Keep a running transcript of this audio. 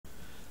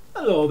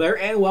Hello there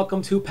and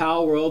welcome to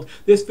PalWorld.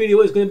 This video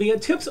is going to be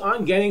tips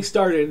on getting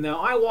started. Now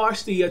I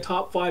watched the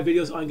top 5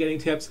 videos on getting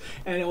tips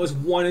and it was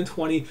 1 in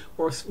 20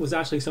 was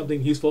actually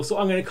something useful. So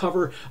I'm going to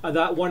cover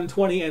that 1 in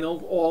 20 and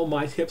all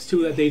my tips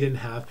too that they didn't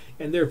have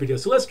in their videos.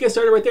 So let's get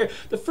started right there.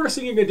 The first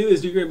thing you're going to do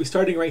is you're going to be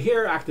starting right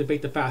here.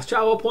 Activate the fast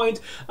travel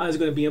point is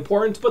going to be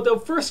important. But the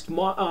first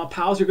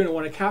pals you're going to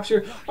want to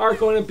capture are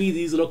going to be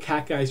these little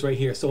cat guys right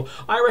here. So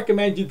I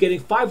recommend you getting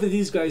 5 of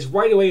these guys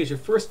right away as your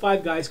first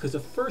 5 guys, because the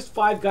first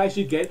 5 guys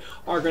you get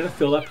are going to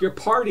fill up your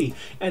party.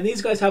 And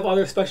these guys have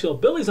other special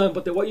abilities on,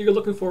 but what you're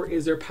looking for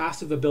is their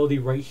passive ability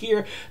right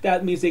here.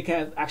 That means they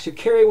can actually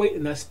carry weight,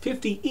 and that's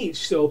 50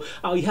 each. So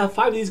you have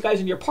 5 of these guys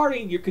in your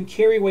party, your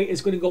carry weight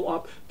is going to go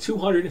up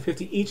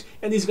 250 each.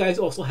 And these guys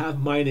also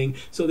have mining,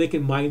 so they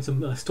can mine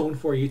some stone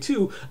for you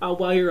too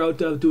while you're out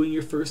doing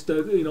your first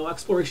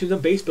explorations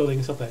and base building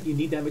and stuff like that. You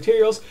need that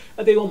materials,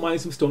 and they will mine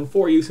some stone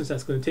for you, since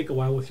that's going to take a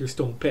while with your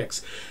stone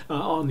picks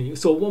on you.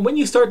 So when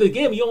you start the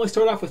game, you only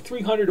start off with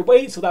 300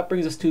 weight, so that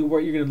brings us to where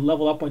you're going to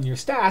level up on your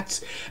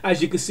stats.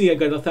 As you can see, I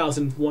got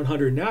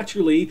 1,100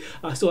 naturally,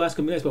 so that's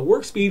going to be nice. But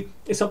work speed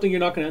is something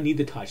you're not going to need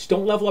to touch.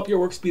 Don't level up your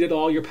work speed at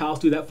all. Your pals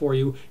do that for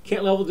you.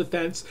 Can't level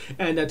defense,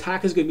 and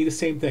attack is going to be the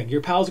same thing.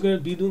 Your pals are going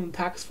to be doing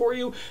attacks for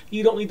you.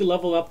 You don't need to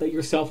level up that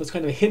yourself. It's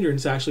kind of a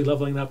hindrance actually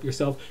leveling up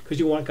yourself, because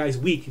you want guys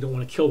weak. You don't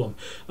want to kill them.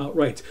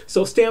 Right.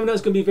 So stamina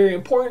is going to be very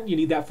important. You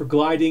need that for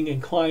gliding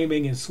and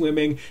climbing and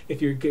swimming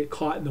if you get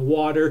caught in the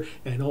water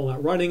and all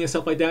that running and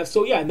stuff like that.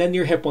 So yeah, and then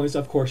your hit points,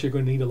 of course, you're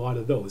going to need a lot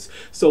of those.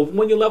 So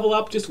when you level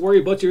up, just worry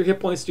about your hit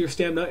points, your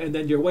stamina, and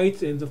then your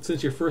weight. And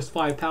since your first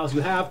 5 pals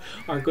you have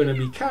are going to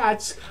be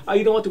cats,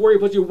 you don't have to worry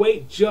about your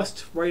weight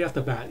just right off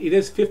the bat. It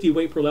is 50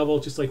 weight per level,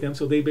 just like them.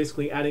 So they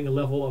basically adding a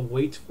level of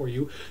weight for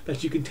you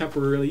that you can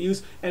temporarily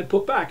use and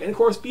put back. And of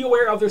course, be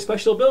aware of their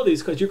special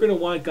abilities, because you're going to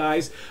want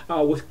guys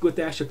with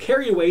the extra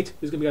carry weight.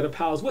 There's going to be other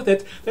pals with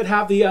it that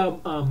have the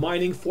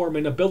mining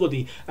foreman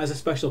ability as a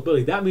special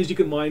ability. That means you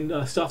can mine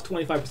stuff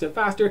 25%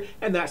 faster,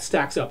 and that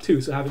stacks up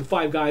too. So having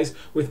 5 guys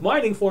with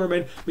mining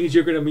foreman means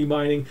you're going to be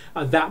mining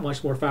that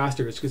much more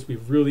faster. It's going to be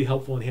really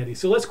helpful and handy.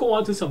 So let's go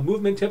on to some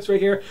movement tips right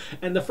here.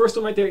 And the first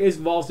one right there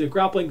involves the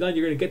grappling gun.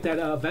 You're going to get that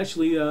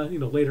eventually,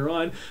 later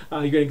on.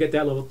 You're going to get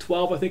that level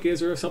 12, I think it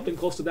is, or something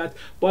close to that.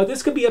 But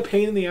this could be a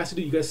pain in the ass to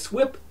do. You got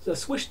to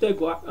switch the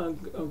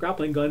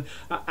grappling gun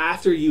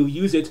after you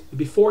use it,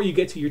 before you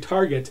get to your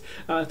target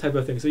type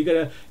of thing. So you got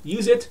to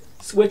use it,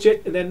 switch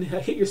it, and then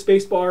hit your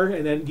space bar,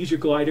 and then use your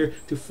glider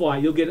to fly.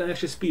 You'll get an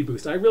extra speed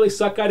boost. I really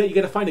suck at it. You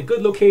got to find a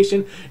good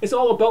location. It's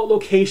all about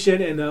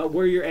location and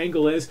where your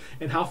angle is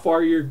and how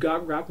far your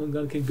grappling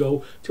gun can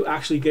go to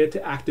actually get it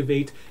to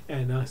activate,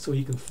 and so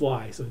you can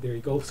fly. So there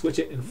you go. Switch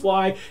it and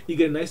fly. You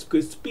get a nice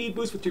good speed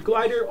boost with your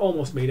glider.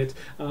 Almost made it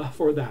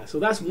for that. So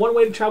that's one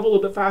way to travel a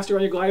little bit faster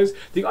on your gliders.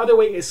 The other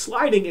way is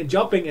sliding and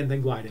jumping and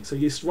then gliding. So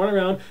you just run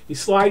around, you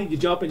slide, you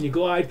jump, and you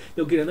glide.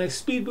 You'll get a nice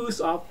speed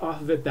boost off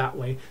of it that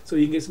way. So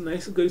you can get some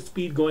nice good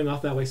speed going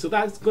off that way. So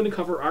that's going to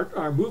cover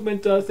our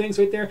movement things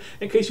right there,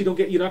 in case you're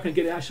not going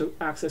to get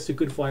access to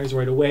good flyers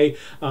right away.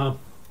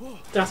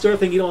 That's the other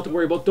thing you don't have to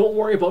worry about. Don't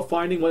worry about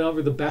finding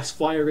whatever the best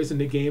flyer is in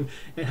the game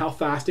and how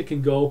fast it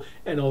can go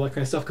and all that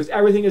kind of stuff, because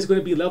everything is going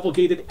to be level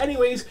gated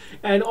anyways,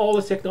 and all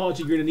the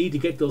technology you're going to need to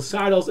get those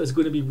saddles is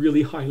going to be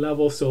really high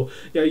level. So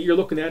yeah, you're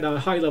looking at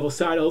high level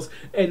saddles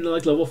and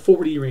like level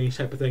 40 range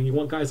type of thing. You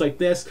want guys like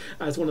this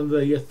as one of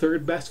the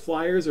third best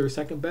flyers, or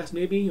second best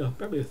maybe,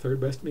 probably the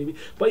third best maybe.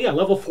 But yeah,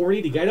 level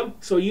 40 to get them.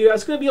 So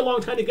it's going to be a long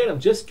time to get them.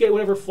 Just get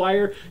whatever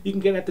flyer you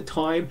can get at the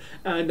time.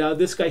 And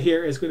this guy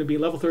here is going to be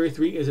level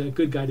 33, is a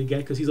good guy to get,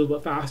 because he's a little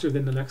bit faster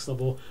than the next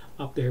level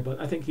up there,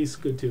 but I think he's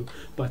good too.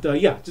 But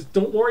yeah, just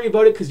don't worry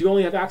about it, because you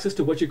only have access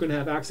to what you're going to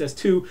have access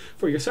to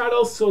for your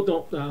saddles, so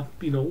don't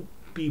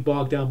be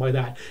bogged down by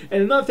that.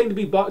 And another thing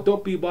to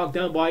don't be bogged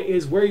down by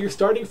is where you're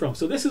starting from.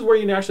 So this is where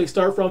you naturally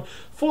start from,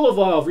 full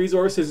of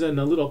resources and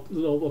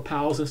little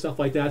pals and stuff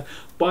like that.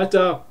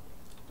 But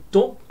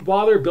don't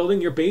bother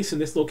building your base in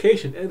this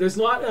location. And there's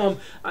not,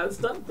 it's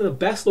not the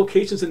best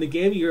locations in the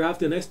game. You have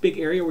the nice big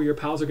area where your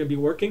pals are going to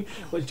be working.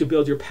 Once you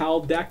build your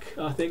pal deck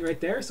thing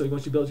right there, so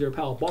once you build your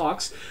pal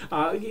box,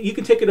 you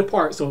can take it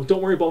apart. So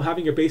don't worry about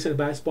having your base in a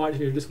bad spot. If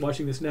you're just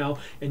watching this now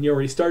and you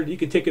already started, you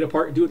can take it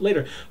apart and do it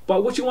later.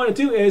 But what you want to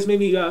do is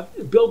maybe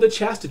build a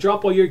chest to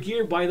drop all your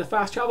gear by the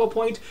fast travel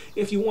point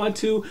if you want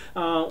to,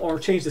 or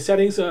change the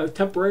settings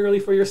temporarily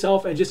for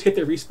yourself, and just hit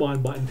the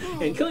respawn button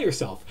and kill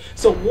yourself.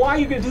 So why are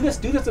you going to do this?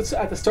 Do this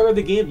at the start of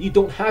the game. You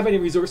don't have any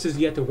resources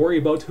yet to worry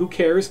about. Who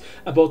cares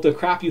about the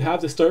crap you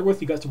have to start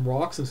with? You got some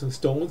rocks and some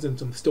stones and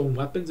some stone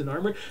weapons and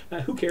armor.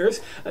 Who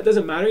cares? It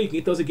doesn't matter. You can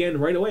get those again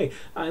right away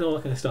and all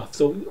that kind of stuff.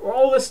 So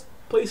all this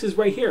places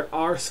right here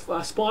are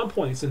spawn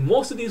points, and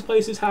most of these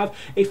places have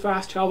a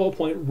fast travel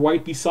point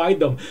right beside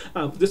them.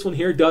 This one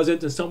here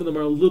doesn't, and some of them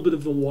are a little bit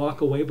of a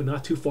walk away, but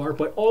not too far.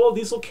 But all of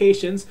these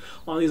locations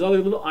on these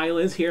other little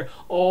islands here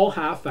all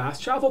have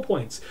fast travel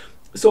points.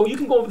 So you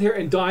can go over there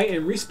and die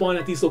and respawn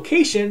at these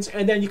locations,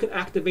 and then you can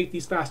activate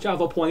these fast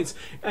travel points,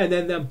 and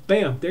then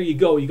bam, there you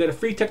go. You got a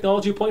free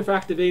technology point for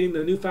activating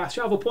the new fast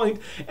travel point,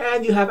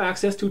 and you have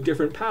access to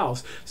different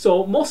pals.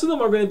 So most of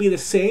them are going to be the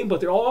same,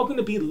 but they're all going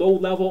to be low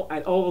level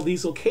at all of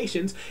these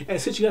locations,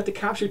 and since you have to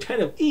capture 10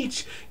 of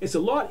each, it's a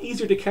lot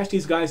easier to catch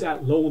these guys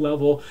at low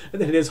level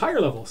than it is higher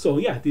level. So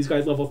yeah, these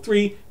guys level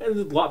 3, and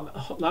it's a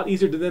lot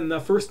easier than the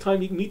first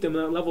time you can meet them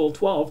at level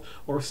 12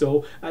 or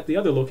so at the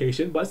other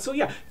location. But so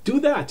yeah, do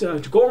that.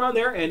 To go around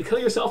there and kill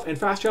yourself and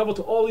fast travel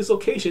to all these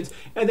locations,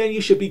 and then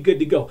you should be good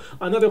to go.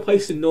 Another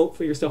place to note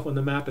for yourself on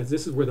the map is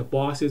this is where the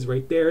boss is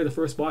right there, the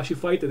first boss you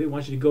fight that they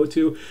want you to go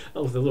to,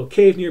 with a little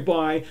cave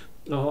nearby.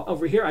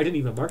 Over here, I didn't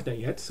even mark that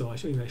yet, so I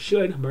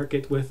should mark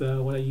it with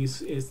what I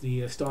use is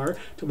the star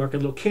to mark a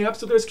little camp.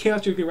 So there's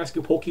camps where you can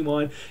rescue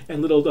Pokemon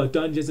and little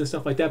dungeons and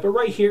stuff like that. But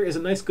right here is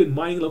a nice good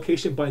mining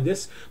location by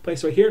this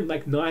place right here,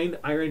 like 9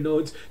 iron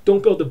nodes.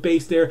 Don't build a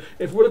base there.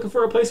 If we're looking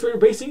for a place for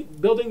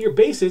building your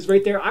bases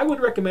right there, I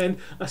would recommend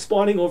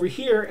spawning over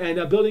here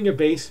and building your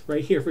base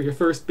right here for your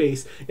first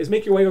base. Is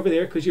make your way over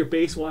there because your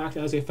base will act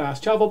as a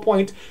fast travel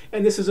point.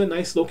 And this is a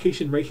nice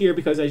location right here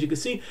because as you can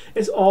see,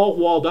 it's all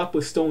walled up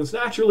with stones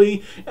naturally.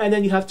 And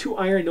then you have 2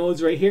 iron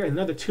nodes right here and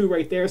another 2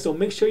 right there. So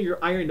make sure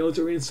your iron nodes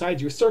are inside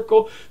your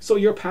circle so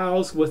your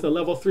pals with a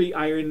level 3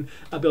 iron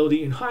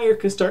ability and higher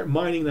can start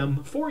mining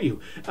them for you.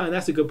 And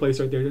that's a good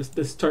place right there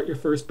to start your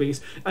first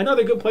base.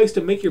 Another good place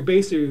to make your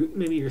base, or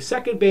maybe your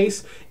second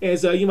base,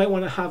 is you might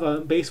want to have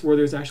a base where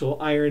there's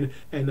actual iron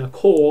and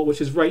coal,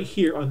 which is right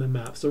here on the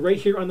map. So right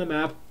here on the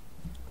map,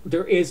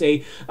 there is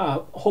a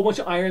whole bunch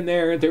of iron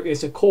there. There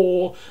is a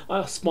coal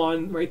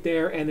spawn right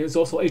there, and there's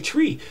also a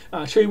tree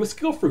with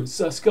skill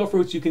fruits. Skill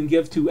fruits you can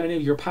give to any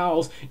of your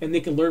pals, and they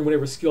can learn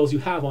whatever skills you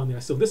have on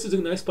there. So this is a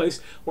nice place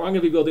where I'm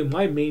going to be building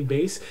my main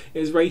base,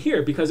 is right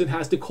here, because it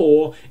has the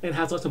coal and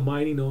has lots of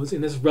mining nodes,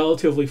 and it's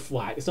relatively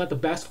flat. It's not the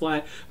best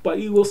flat, but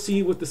you will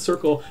see with the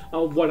circle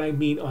what I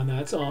mean on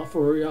that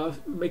for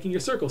making your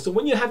circle. So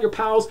when you have your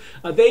pals,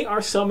 they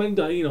are summoned.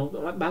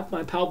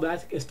 My pal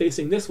that is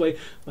facing this way.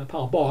 My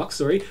pal box,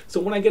 sorry.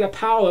 So when I get a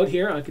pal out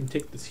here, I can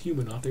take this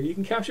human off there. You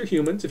can capture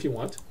humans if you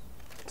want.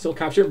 So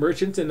capture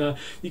merchants, and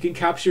you can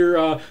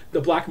capture the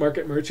black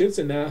market merchants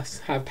and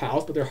have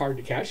pals, but they're hard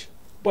to catch.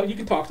 But you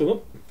can talk to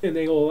them, and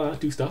they will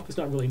do stuff. It's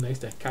not really nice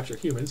to capture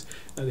humans,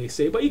 they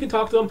say. But you can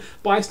talk to them,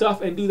 buy stuff,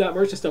 and do that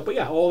merchant stuff. But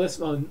yeah, all this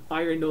on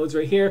iron nodes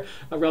right here,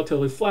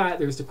 relatively flat.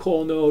 There's the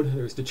coal node,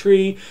 there's the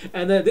tree.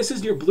 And then this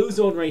is your blue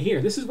zone right here.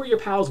 This is where your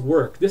pals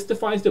work. This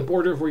defines the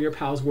border of where your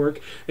pals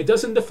work. It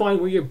doesn't define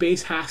where your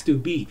base has to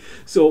be.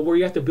 So where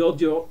you have to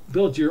build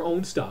your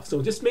own stuff.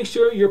 So just make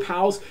sure your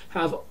pals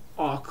have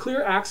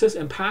clear access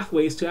and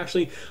pathways to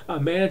actually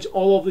manage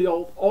all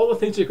the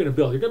things you're going to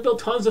build. You're going to build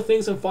tons of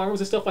things on farms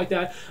and stuff like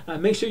that.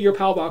 Make sure your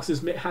pal box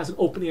has an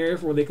open area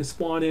for where they can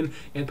spawn in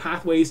and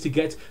pathways to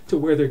get to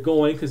where they're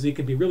going, because they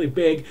can be really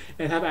big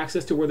and have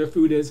access to where their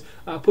food is.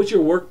 Put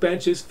your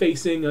workbenches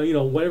facing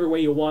whatever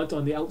way you want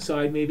on the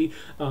outside maybe.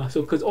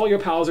 So because all your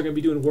pals are going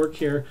to be doing work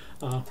here.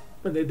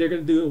 And they're going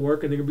to do the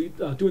work, and they're going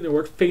to be doing their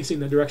work facing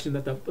the direction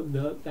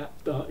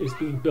that is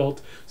being built.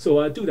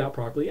 So do that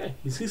properly. Yeah,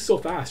 he's so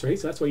fast, right?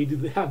 So that's why you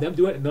have them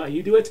do it and not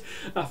you do it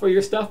for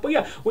your stuff. But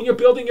yeah, when you're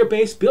building your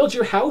base, build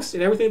your house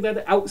and everything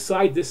that's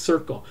outside this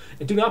circle.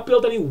 And do not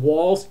build any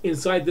walls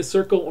inside this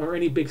circle or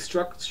any big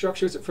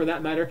structures for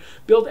that matter.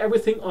 Build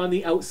everything on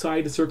the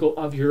outside the circle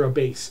of your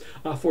base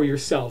for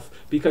yourself,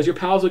 because your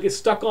pals will get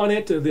stuck on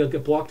it, and they'll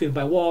get blocked in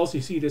by walls.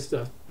 You see this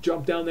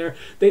jump down there.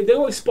 They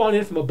always spawn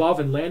in from above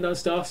and land on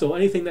stuff, so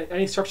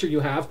any structure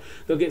you have,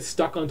 they'll get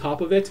stuck on top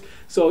of it.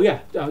 So yeah,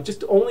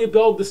 just only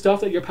build the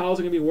stuff that your pals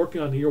are going to be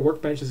working on, your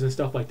workbenches and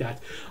stuff like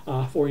that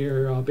for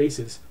your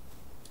bases.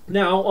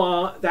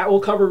 Now, that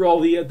will cover all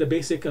the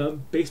basic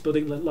base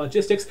building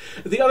logistics.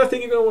 The other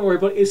thing you're going to want to worry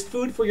about is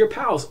food for your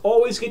pals.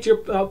 Always get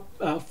your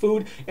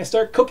food and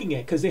start cooking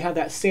it, because they have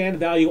that sand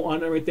value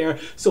on it right there.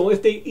 So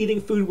if they're eating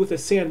food with a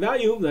sand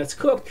value that's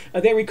cooked,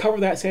 they recover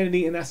that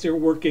sanity, and that's their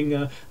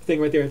working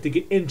thing right there. If they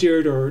get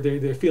injured or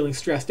they're feeling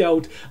stressed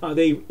out,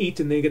 they eat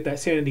and they get that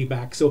sanity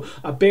back. So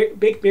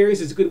baked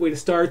berries is a good way to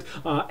start.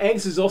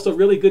 Eggs is also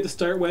really good to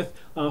start with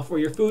for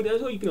your food.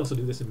 You can also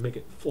do this and make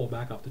it full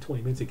back up to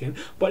 20 minutes again.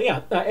 But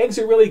yeah, eggs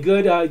are really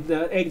good.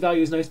 The egg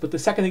value is nice, but the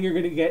second thing you're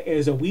going to get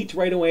is a wheat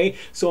right away.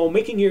 So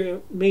making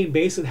your main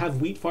base and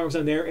have wheat farms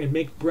on there and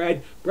make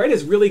bread. Bread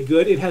is really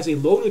good. It has a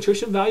low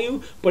nutrition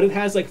value, but it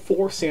has like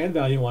 4 sand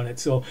value on it.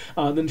 So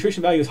the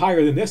nutrition value is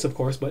higher than this, of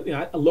course, but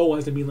low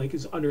as I mean like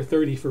it's under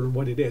 30 for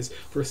what it is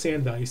for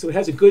sand value. So it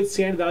has a good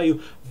sand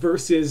value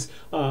versus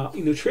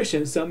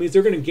nutrition. So that means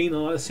they're going to gain a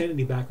lot of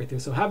sanity back right there.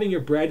 So having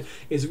your bread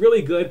is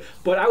really good,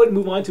 but I would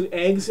move on to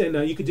eggs, and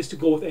you could just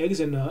go with eggs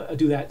and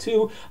do that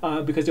too,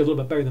 because they're a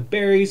little bit better require the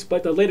berries,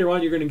 but later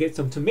on you're going to get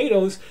some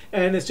tomatoes,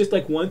 and it's just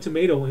like one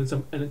tomato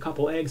and a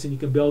couple eggs, and you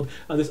can build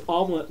this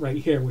omelet right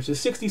here, which is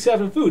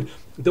 67 food.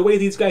 The way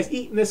these guys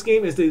eat in this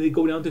game is they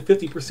go down to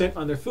 50%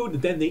 on their food,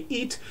 and then they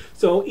eat.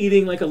 So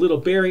eating like a little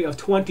berry of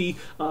 20,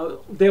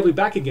 they'll be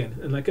back again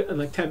in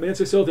like 10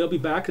 minutes or so. They'll be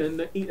back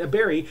and eat a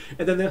berry,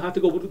 and then they'll have to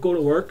go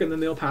to work, and then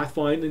they'll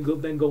pathfind and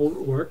then go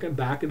to work and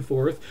back and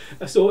forth.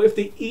 So if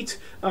they eat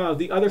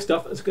the other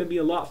stuff, it's going to be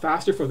a lot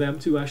faster for them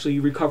to actually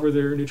recover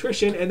their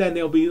nutrition, and then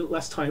there'll be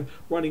less time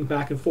running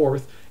back and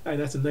forth. And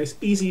that's a nice,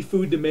 easy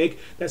food to make.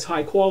 That's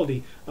high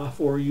quality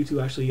for you to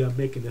actually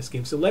make in this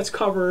game. So let's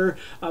cover.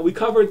 We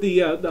covered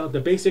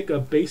the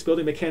basic base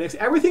building mechanics.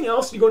 Everything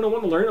else you're going to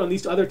want to learn on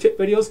these other tip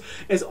videos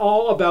is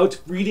all about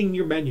reading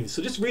your menus.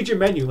 So just read your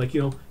menu, like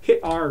hit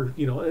R.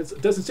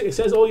 It doesn't say, it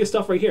says all your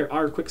stuff right here.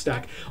 R quick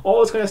stack,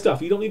 all this kind of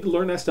stuff. You don't need to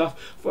learn that stuff.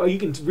 You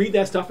can read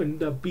that stuff and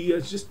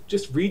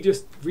just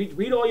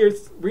read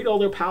all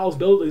their pals'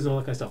 abilities and all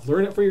that kind of stuff.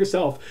 Learn it for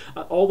yourself.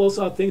 All those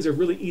things are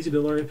really easy to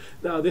learn.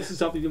 This is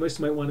something you might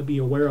want to be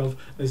aware of,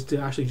 is to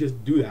actually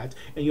just do that,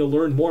 and you'll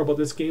learn more about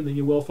this game than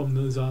you will from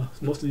those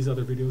most of these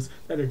other videos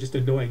that are just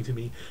annoying to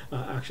me,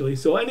 actually.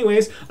 So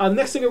anyways,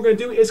 next thing we're going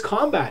to do is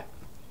combat.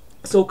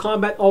 So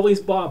combat, always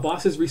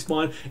bosses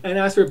respawn. And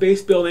as for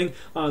base building,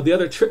 the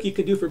other trick you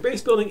can do for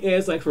base building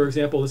is, like for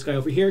example, this guy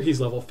over here, he's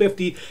level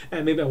 50,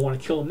 and maybe I want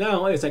to kill him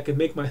now, is I can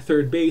make my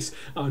third base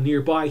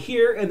nearby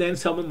here, and then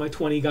summon my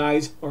 20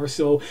 guys or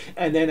so,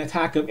 and then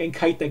attack him and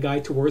kite the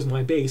guy towards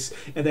my base,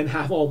 and then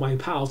have all my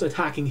pals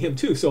attacking him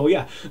too. So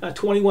yeah,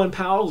 21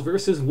 pals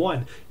versus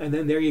 1, and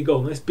then there you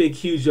go. Nice big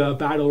huge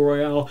battle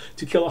royale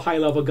to kill a high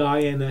level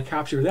guy and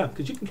capture them,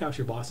 because you can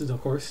capture bosses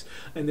of course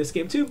in this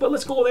game too. But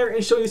let's go there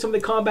and show you some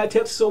of the combat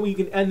tips so we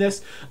can end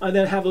this, and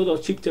then have a little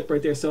cheap tip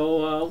right there.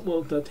 So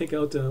we'll take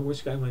out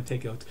which guy I want to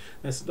take out.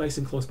 That's nice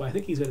and close by. I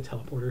think he's got a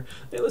teleporter.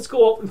 Hey, let's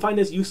go out and find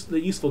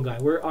the useful guy.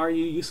 Where are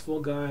you, useful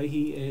guy?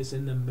 He is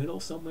in the middle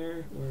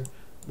somewhere.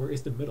 Where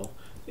is the middle?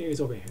 There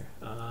he's over here.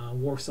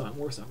 Warsong.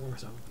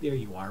 There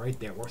you are, right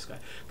there, Warsong.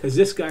 Because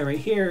this guy right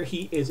here,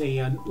 he is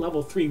a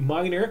level 3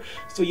 miner,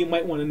 so you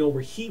might want to know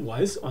where he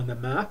was on the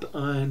map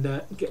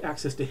and get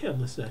access to him.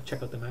 Let's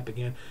check out the map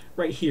again.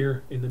 Right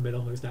here in the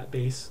middle, there's that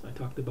base I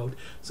talked about.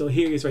 So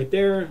here he is right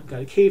there.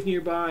 Got a cave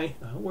nearby.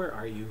 Where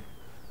are you?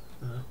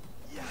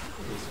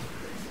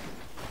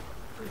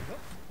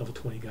 Level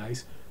 20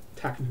 guys.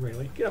 Attacking me right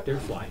away. Get up there,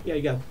 fly. Yeah,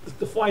 you got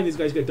the flying. These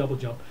guys get double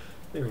jump.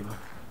 There we go.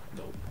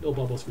 No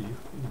bubbles for you.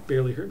 You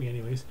barely hurt me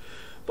anyways.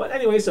 But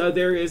anyways,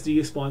 there is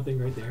the spawn thing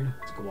right there.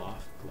 Let's go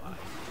off. Glide.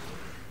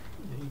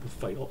 Yeah, you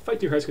can fight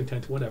to your heart's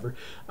content, whatever.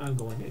 I'm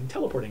going and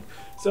teleporting.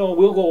 So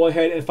we'll go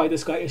ahead and fight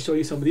this guy and show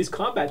you some of these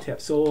combat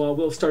tips. So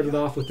we'll start it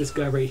off with this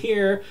guy right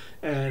here,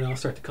 and I'll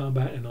start the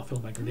combat, and I'll throw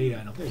my grenade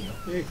at him. There you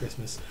go. Merry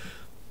Christmas.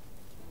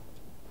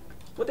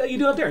 What the hell are you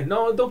doing up there?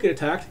 No, don't get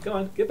attacked. Come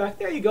on, get back.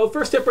 There you go.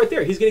 First tip right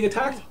there. He's getting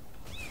attacked.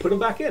 Put him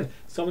back in.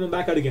 Summon him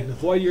back out again.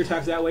 Avoid your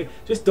attacks that way.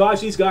 Just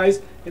dodge these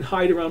guys and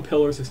hide around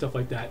pillars and stuff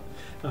like that.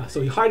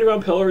 So you hide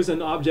around pillars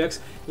and objects.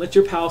 Let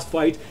your pals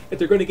fight. If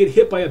they're going to get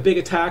hit by a big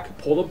attack,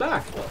 pull them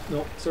back. Oh,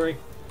 no, sorry.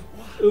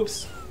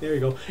 Oops. There you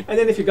go. And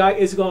then if your guy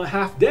is going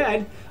half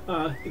dead,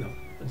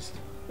 just,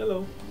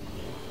 hello.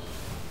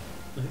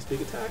 Nice big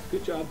attack.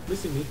 Good job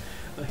missing me.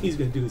 He's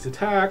going to do his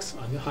attacks.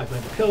 I'm going to hide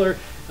behind the pillar.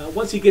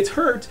 Once he gets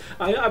hurt,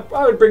 I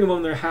would bring him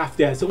on there half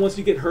dead. So once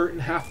you get hurt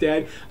and half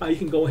dead, you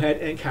can go ahead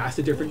and cast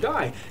a different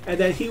guy. And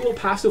then he will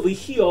passively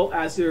heal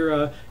as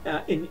they're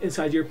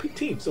inside your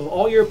team. So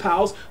all your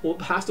pals will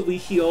passively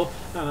heal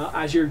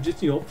as you're just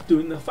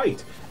doing the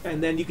fight.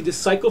 And then you can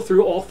just cycle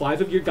through all 5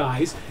 of your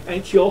guys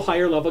and kill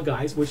higher level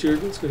guys, which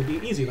it's going to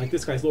be easy. Like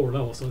this guy's lower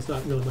level, so it's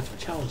not really much of a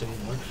challenge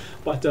anymore.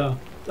 But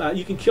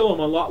you can kill them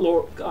a lot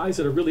lower guys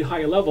that are really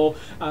higher level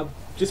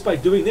just by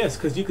doing this,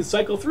 because you can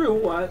cycle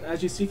through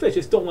as you see fit.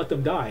 Just don't let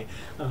them die.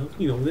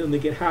 Then they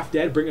get half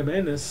dead, bring them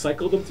in and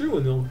cycle them through,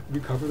 and they'll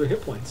recover their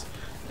hit points.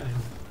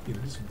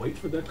 And just wait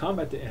for the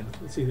combat to end.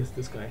 Let's see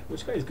this guy.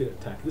 Which guy is good at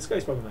attack? This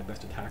guy's probably my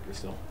best attacker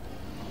still.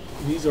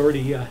 He's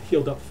already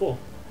healed up full.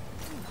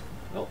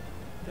 Oh,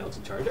 that was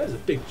in charge. That was a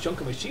big chunk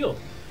of my shield.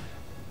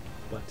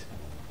 But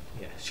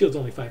yeah, shield's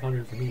only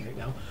 500 for me right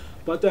now.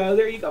 But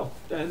there you go,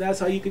 and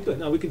that's how you can do it.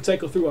 Now we can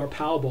cycle through our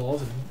PAL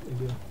balls, and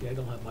do, yeah, I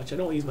don't have much. I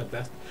don't use my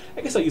best.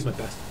 I guess I use my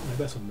best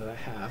one that I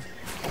have.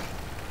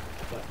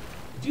 But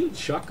did you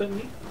shotgun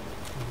me?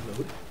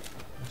 Reload.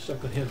 I'll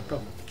shotgun him and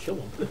probably kill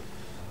him.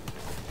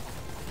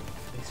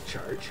 Nice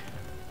charge.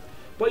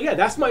 But yeah,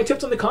 that's my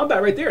tips on the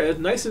combat right there. It's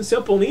nice and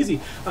simple and easy.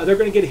 They're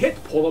going to get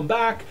hit, pull them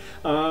back.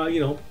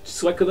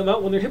 Cycle them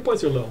out when their hit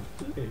points are low.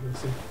 Okay,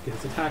 get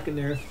his attack in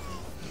there.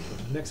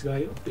 The next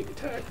guy, big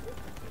attack.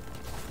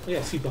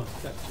 Yeah, C-bomb.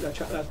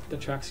 That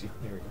tracks you.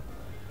 There we go.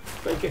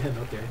 Try to get him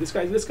out there. This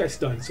guy's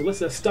stunned. So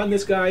let's stun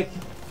this guy.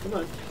 Come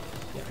on.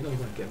 Yeah, I know you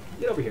want to get him.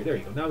 Get over here. There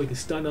you go. Now we can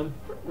stun him.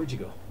 Where'd you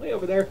go? Way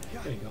over there.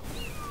 There you go.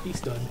 He's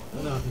stunned.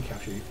 Oh, now I can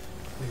capture you.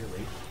 Clear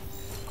rate.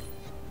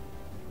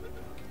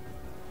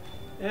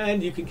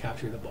 And you can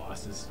capture the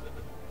bosses.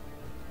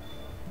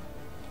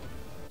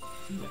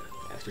 Yeah,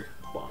 faster.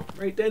 bomb,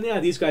 right? And yeah,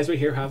 these guys right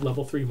here have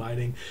level 3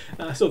 mining,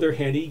 so they're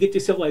handy. You get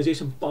your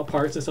civilization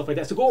parts and stuff like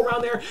that. So go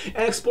around there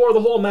and explore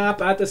the whole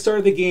map at the start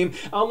of the game.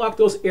 Unlock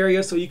those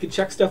areas so you can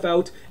check stuff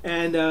out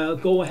and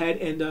go ahead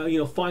and you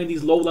know, find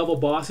these low-level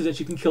bosses that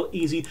you can kill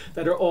easy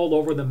that are all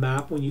over the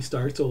map when you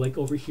start. So like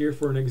over here,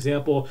 for an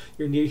example,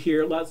 you're near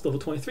here. That's level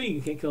 23.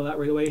 You can't kill that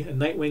right away.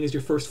 And Nightwing is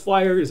your first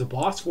flyer. There's a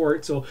boss for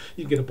it, so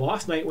you can get a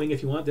boss Nightwing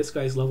if you want. This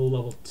guy's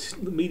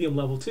medium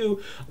level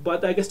 2,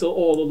 but I guess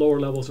all the lower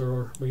levels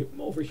are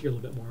over here a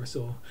little bit more.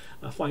 So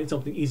find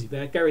something easy.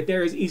 That guy right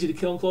there is easy to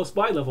kill and close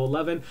by, level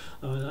 11.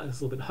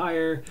 That's a little bit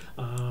higher.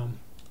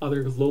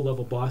 Other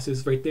low-level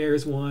bosses, right there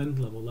is one,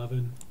 level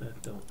 11.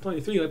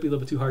 23 might be a little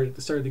bit too hard at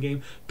the start of the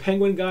game.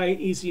 Penguin guy,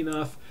 easy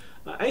enough.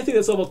 Anything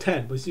that's level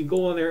 10, but you can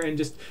go on there and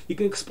just, you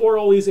can explore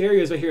all these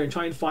areas right here and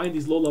try and find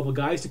these low-level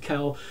guys to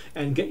kill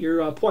and get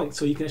your points.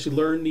 So you can actually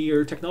learn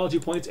your technology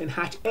points and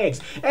hatch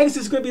eggs. Eggs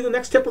is going to be the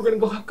next tip we're going to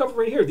go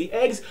cover right here. The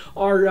eggs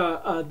are,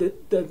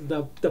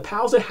 the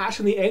pals that hatch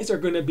from the eggs are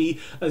going to be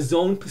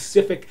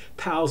zone-specific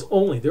pals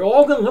only. They're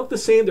all going to look the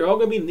same. They're all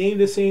going to be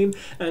named the same,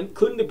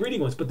 including the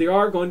breeding ones, but they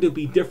are going to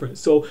be different.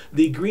 So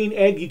the green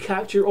egg you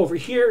capture over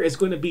here is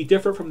going to be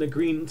different from the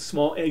green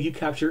small egg you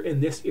capture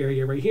in this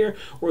area right here,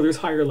 where there's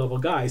higher level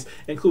guys,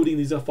 including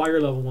these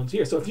fire level ones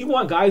here. So if you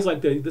want guys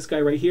like this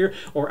guy right here,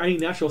 or any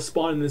natural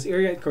spawn in this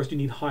area, of course you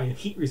need high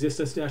heat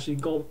resistance to actually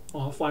go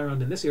fly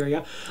around in this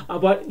area,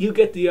 but you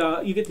get the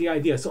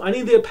idea. So any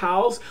of the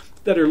pals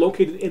that are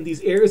located in these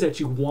areas that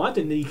you want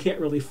and then you can't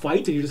really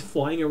fight and you're just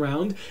flying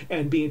around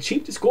and being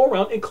cheap, just go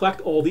around and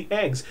collect all the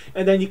eggs,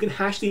 and then you can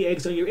hatch the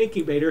eggs on your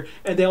incubator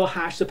and they'll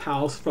hatch the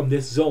pals from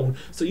this zone.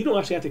 So you don't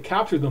actually have to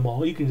capture them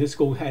all. You can just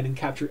go ahead and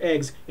capture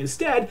eggs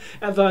instead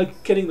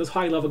of getting those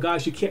high level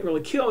guys you can't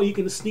really kill. You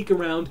can sneak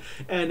around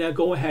and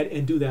go ahead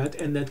and do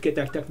that, and then get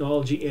that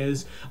technology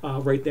is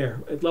right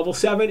there at level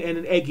 7, and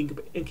an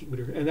egg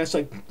incubator, and that's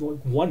like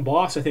one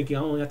boss. I think you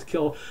only have to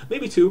kill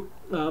maybe two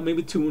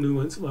new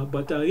ones,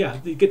 but yeah,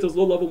 you get those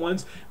low-level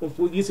ones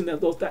using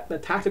the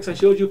tactics I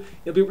showed you.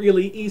 It'll be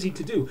really easy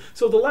to do.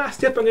 So the last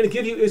tip I'm going to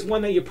give you is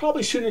one that you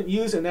probably shouldn't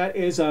use, and that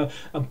is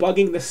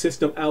bugging the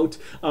system out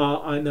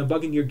and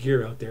bugging your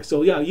gear out there.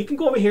 So yeah, you can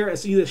go over here and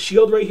see the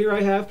shield right here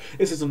I have.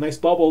 This is a nice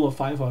bubble of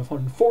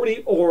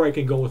 540, or I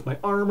can go with my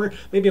armor.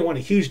 Maybe I want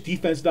a huge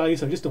defense value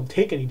so I just don't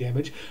take any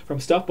damage from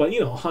stuff, but you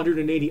know,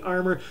 180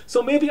 armor.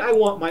 So maybe I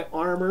want my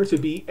armor to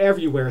be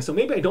everywhere. So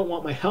maybe I don't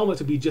want my helmet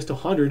to be just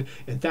 100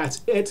 and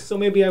that's it. So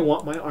maybe I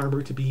want my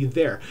armor to be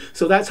there.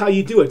 So that's how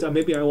you do it.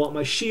 Maybe I want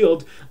my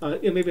shield,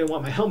 maybe I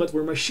want my helmet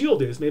where my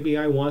shield is. Maybe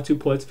I want to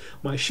put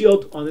my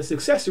shield on this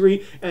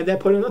accessory and then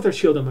put another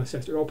shield on my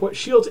accessory, or put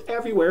shields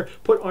everywhere,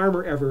 put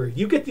armor everywhere.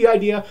 You get the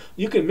idea.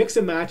 You can mix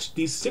and match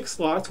these 6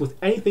 slots with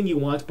anything you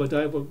want, but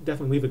I will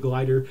definitely leave a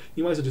glider.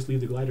 You might as well just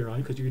leave the glider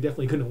on because you're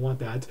definitely going to want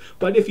that.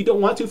 But if you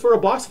don't want to for a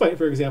boss fight,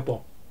 for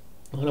example,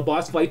 on a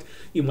boss fight,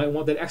 you might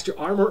want that extra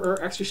armor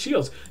or extra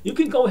shields. You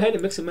can go ahead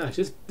and mix and match.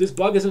 This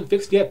bug isn't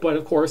fixed yet, but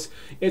of course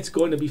it's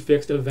going to be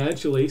fixed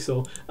eventually.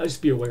 So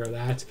just be aware of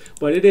that.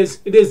 But it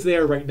is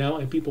there right now,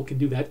 and people can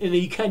do that, and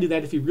you can do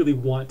that if you really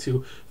want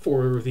to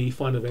for the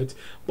fun of it.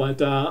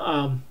 But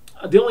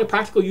the only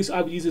practical use I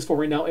would use this for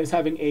right now is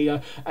having a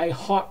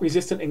hot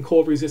resistant and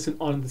cold resistant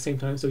on at the same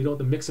time, so you don't have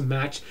to mix and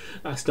match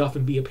stuff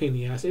and be a pain in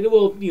the ass. And it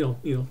will, you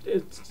know,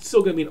 it's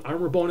still going to be an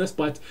armor bonus,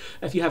 but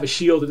if you have a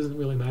shield, it doesn't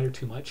really matter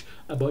too much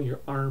about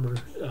your armor.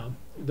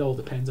 It all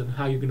depends on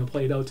how you're going to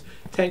play it out.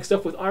 Tank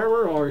stuff with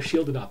armor or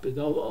shielded up. It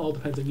all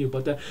depends on you.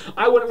 But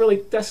I wouldn't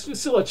really, that's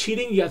still a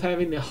cheating. You have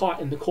having the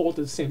hot and the cold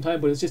at the same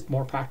time, but it's just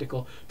more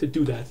practical to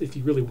do that if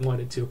you really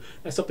wanted to.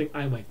 That's something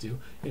I might do,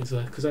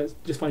 because I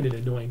just find it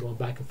annoying going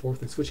back and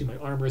forth and switching my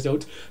armors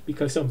out,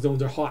 because some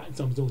zones are hot and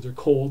some zones are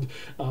cold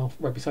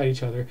right beside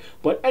each other.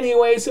 But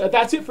anyways,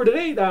 that's it for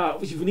today.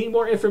 If you need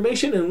more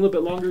information and a little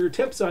bit longer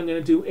tips, I'm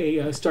going to do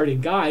a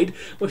starting guide,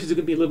 which is going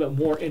to be a little bit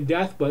more in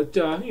depth, but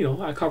you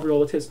know, I covered all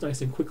the tips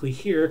nice and quickly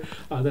here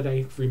that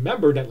I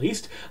remembered at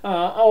least.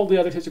 All the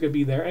other tips are going to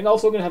be there, and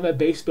also going to have a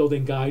base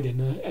building guide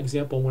and an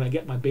example when I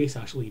get my base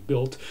actually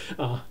built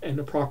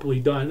and properly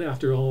done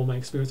after all my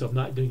experience of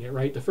not doing it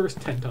right the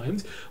first 10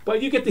 times.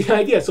 But you get the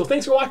idea. So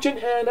thanks for watching,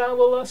 and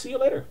we'll see you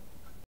later.